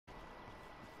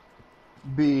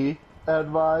B.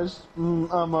 Advised.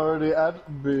 I'm already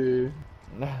at B.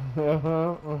 Yeah.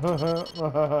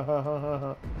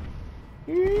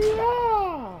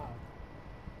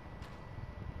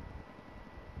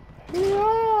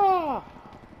 Yeah.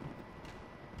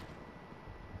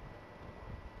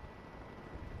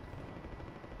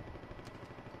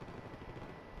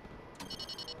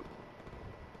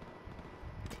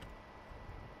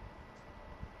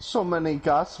 So many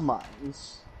gas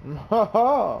mines.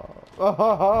 Oh, oh,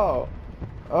 oh,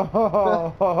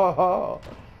 oh,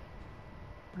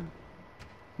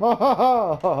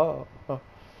 oh,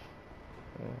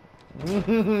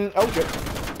 oh, shit.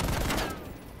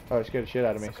 Oh, it scared the shit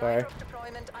out of me. Sorry.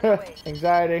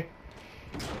 Anxiety.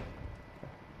 Just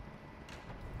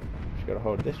gotta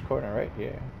hold this corner right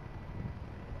here.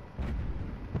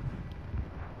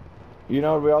 You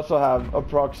know, we also have a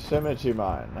proximity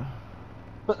mine.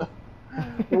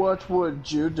 What would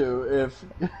you do if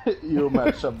you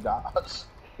met some gas?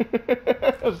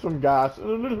 Some gas and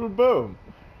a little boom.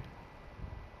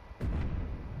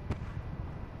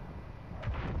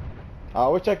 I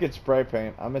wish I could spray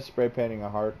paint. I miss spray painting a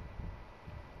heart.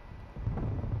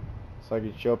 So I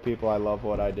can show people I love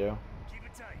what I do. Keep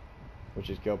it tight. Which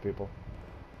is kill people.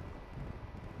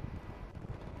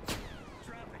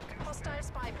 Hostile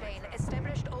spy plane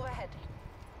established overhead.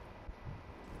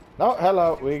 Oh,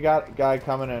 hello. We got a guy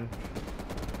coming in.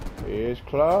 He's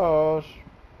close.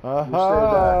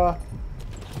 Hostile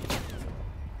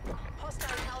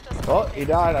Oh, he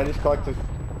died. I just collected.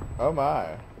 Oh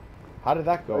my. How did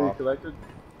that go Are you off? collected?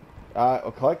 I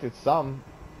collected some.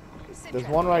 There's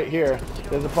one right here.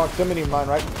 There's a proximity mine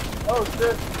right. Oh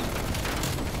shit!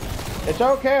 It's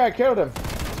okay. I killed him.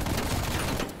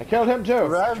 I killed him too.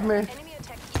 Revive me!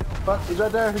 Fuck, he's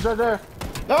right there, he's right there!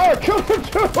 No, I killed him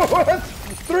too! That's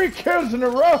 3 kills in a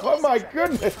row! Oh my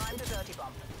goodness!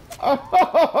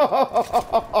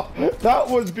 That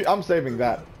was I'm saving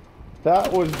that.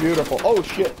 That was beautiful. Oh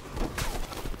shit.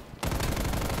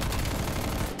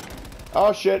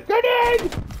 Oh shit.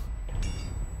 Grenade!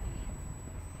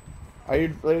 Are you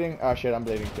bleeding? Oh shit, I'm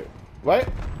bleeding too. Wait,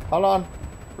 hold on.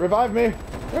 Revive me!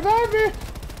 Revive me!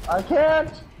 I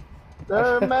can't! There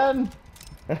are men!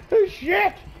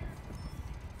 Shit!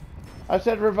 I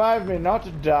said revive me, not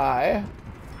to die.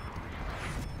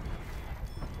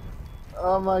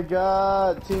 Oh my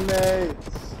god,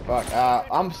 teammates! Fuck,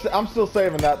 I'm still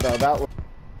saving that though. That was.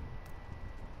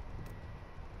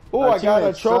 Oh, I got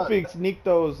a trophy. Sneak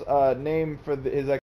those name for his